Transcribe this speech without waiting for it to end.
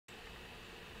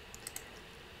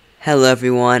Hello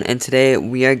everyone, and today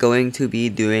we are going to be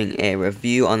doing a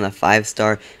review on the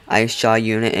 5-star Ice Jaw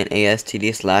unit in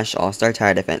ASTD / All-Star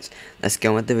Tower Defense. Let's get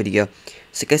on with the video.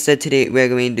 So like I said, today we are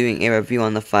going to be doing a review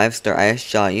on the 5-star Ice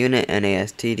Jaw unit in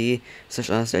ASTD /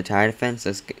 All-Star Tower Defense.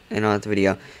 Let's get on with the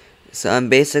video. So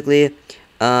basically,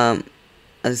 as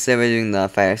I said, we're doing the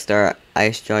 5-star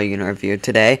Ice Jaw unit review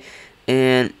today,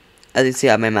 and as you see,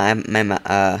 I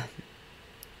have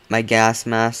my gas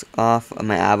mask off of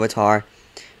my avatar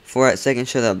for it so I can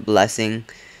show the blessing.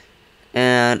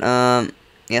 And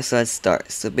yeah, so let's start.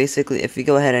 So basically, if we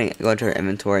go ahead and go to our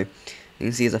inventory, you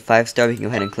can see it's a 5-star. We can go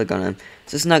ahead and click on him.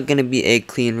 So it's not gonna be a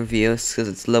clean review because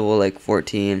it's level like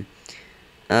 14.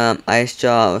 Ice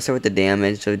Jaw. Let's start with the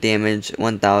damage. So damage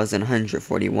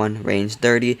 1,141, range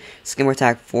 30. Second more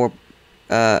attack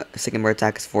second more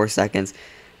attack is 4 seconds.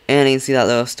 And you can see that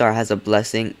little star has a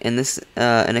blessing, and this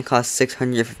and it costs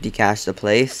 650 cash to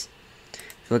place.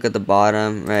 Look at the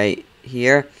bottom right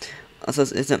here. Also,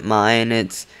 this isn't mine.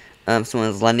 It's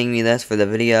someone's lending me this for the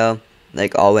video,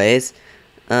 like always.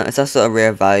 It's also a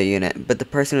rare value unit, but the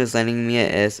person who's lending me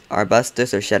it is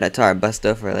Arbustus, or shout out to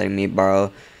Arbustus for letting me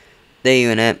borrow the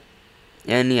unit.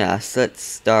 And yeah, so let's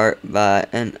start by,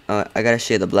 and I gotta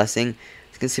show you the blessing.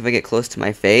 You can see if I get close to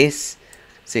my face.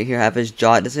 So here I have his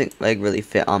jaw. It doesn't like really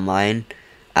fit on mine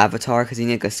avatar because you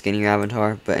need like a skinnier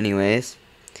avatar. But anyways.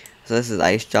 So this is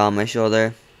Ice Jaw on my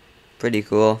shoulder. Pretty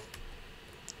cool.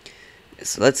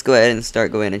 So let's go ahead and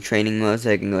start going into training mode so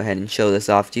I can go ahead and show this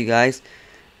off to you guys.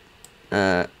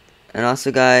 And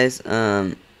also guys,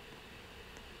 I'll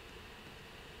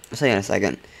tell you in a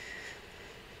second.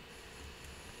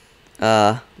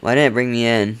 Why didn't it bring me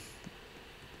in?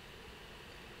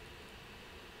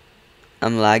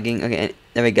 I'm lagging. Okay,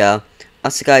 there we go.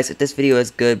 Also guys, if this video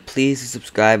is good, please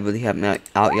subscribe. Really help me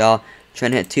out, y'all.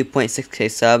 Trying to hit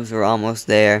 2.6k subs. We're almost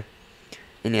there.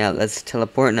 And yeah, let's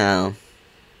teleport now.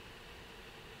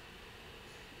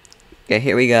 Okay,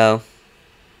 here we go.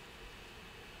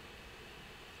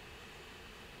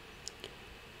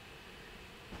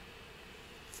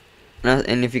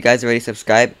 And if you guys already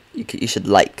subscribed, you should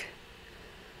like.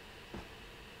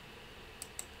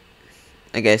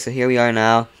 Okay, so here we are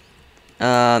now.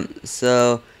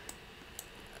 So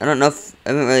I don't know if I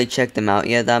haven't really checked him out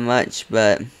yet that much,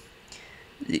 but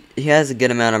he has a good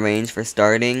amount of range for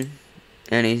starting,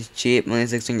 and he's cheap, only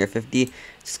 650.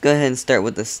 Just go ahead and start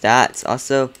with the stats.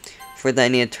 Also, for that I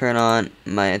need to turn on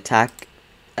my attack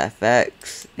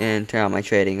FX and turn on my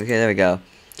trading. Okay, there we go.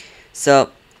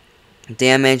 So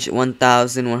damage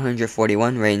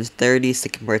 1,141, range 30,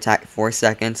 second per attack 4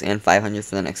 seconds, and 500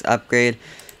 for the next upgrade.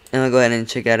 And we'll go ahead and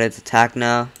check out its attack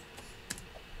now.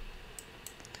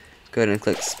 Go ahead and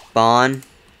click spawn.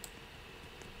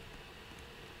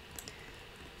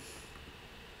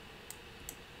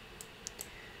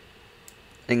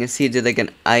 You can see it did like an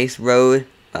ice road.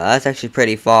 That's actually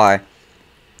pretty far.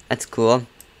 That's cool.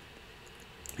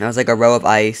 That was like a row of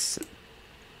ice.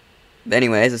 But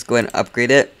anyways, let's go ahead and upgrade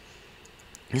it.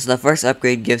 So the first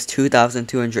upgrade gives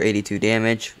 2,282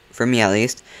 damage, for me at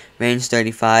least. Range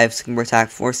 35, second attack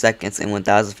 4 seconds, and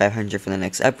 1,500 for the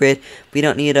next upgrade. We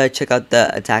don't need to check out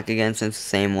the attack again since it's the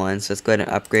same one, so let's go ahead and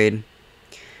upgrade.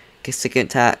 Okay,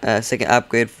 second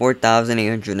upgrade,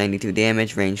 4,892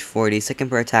 damage, range 40, second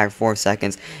per attack 4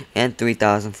 seconds, and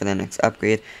 3,000 for the next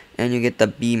upgrade. And you get the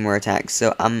beamer attack,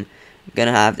 so I'm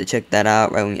gonna have to check that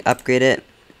out right when we upgrade it.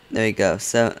 There you go.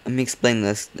 So let me explain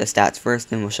the stats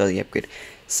first, then we'll show the upgrade.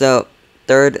 So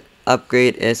third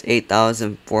upgrade is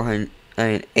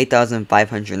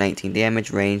 8,519 damage,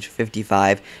 range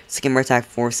 55, second attack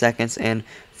 4 seconds, and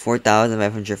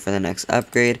 4,500 for the next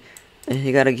upgrade. And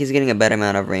he's getting a better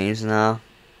amount of range now.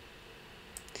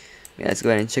 Yeah, let's go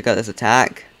ahead and check out this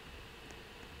attack.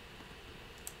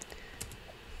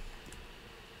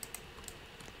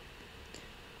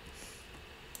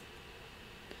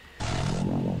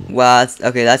 Wow,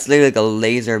 that's literally like a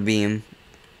laser beam.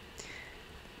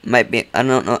 Might be, I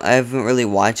don't know, I haven't really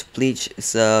watched Bleach,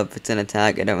 so if it's an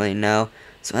attack, I don't really know.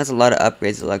 So it has a lot of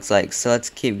upgrades, it looks like. So let's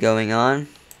keep going on.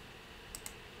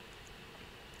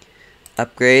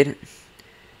 Upgrade.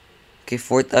 Okay,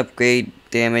 fourth upgrade,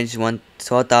 damage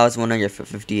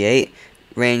 12,158,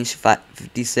 range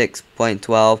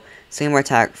 56.12, second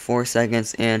attack 4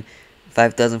 seconds, and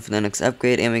 5,000 for the next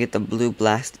upgrade. And we get the blue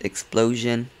blast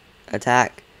explosion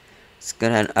attack. Let's go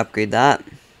ahead and upgrade that.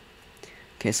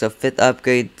 Okay, so fifth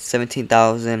upgrade,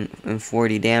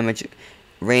 17,040 damage,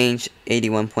 range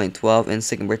 81.12, and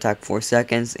second attack 4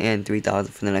 seconds, and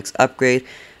 3,000 for the next upgrade.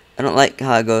 I don't like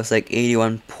how it goes like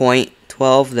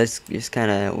 81.12. That's just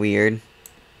kind of weird.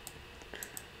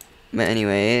 But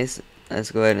anyways,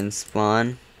 let's go ahead and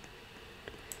spawn.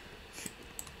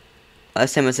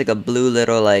 Last time it's like a blue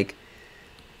little like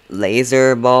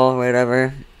laser ball or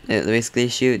whatever. It basically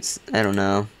shoots. I don't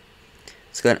know.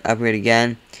 Let's go and upgrade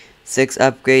again. 6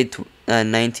 upgrade,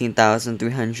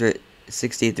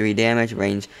 19,363 damage,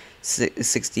 range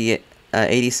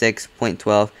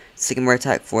 86.12, second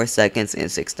attack 4 seconds,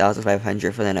 and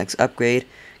 6,500 for the next upgrade.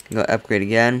 Can go upgrade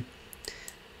again.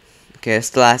 Okay, that's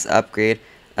the last upgrade.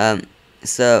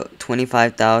 So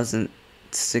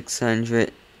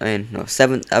 25,600. No,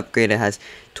 7th upgrade. It has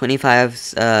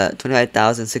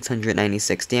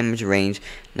 25,696 damage, range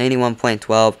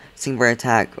 91.12, single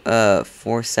attack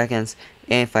 4 seconds,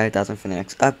 and 5,000 for the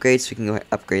next upgrade. So we can go ahead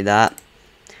and upgrade that.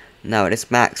 Now it is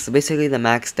max. So basically the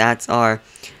max stats are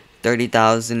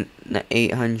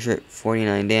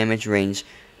 30,849 damage, range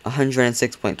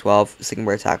 106.12,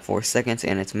 single attack 4 seconds,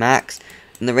 and it's max.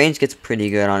 And the range gets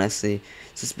pretty good, honestly.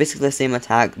 So it's basically the same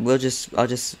attack. I'll just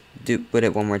put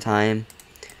it one more time.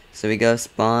 So we go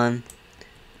spawn.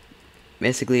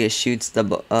 Basically, it shoots the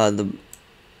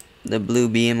blue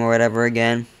beam or whatever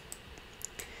again.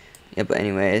 Yeah, but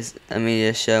anyways, let me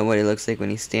just show what he looks like when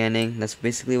he's standing. That's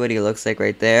basically what he looks like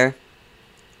right there.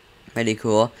 Pretty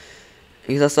cool.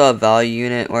 He's also a value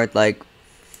unit worth like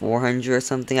 400 or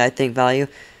something, I think, value.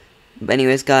 But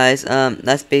anyways, guys,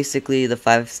 that's basically the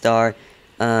 5-star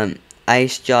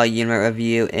IceJow unit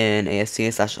review in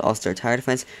AST/All-Star Tower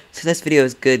Defense. So this video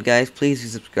is good, guys. Please do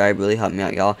subscribe. Really help me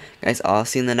out, y'all. Guys, I'll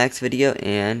see you in the next video,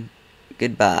 and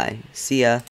goodbye. See ya.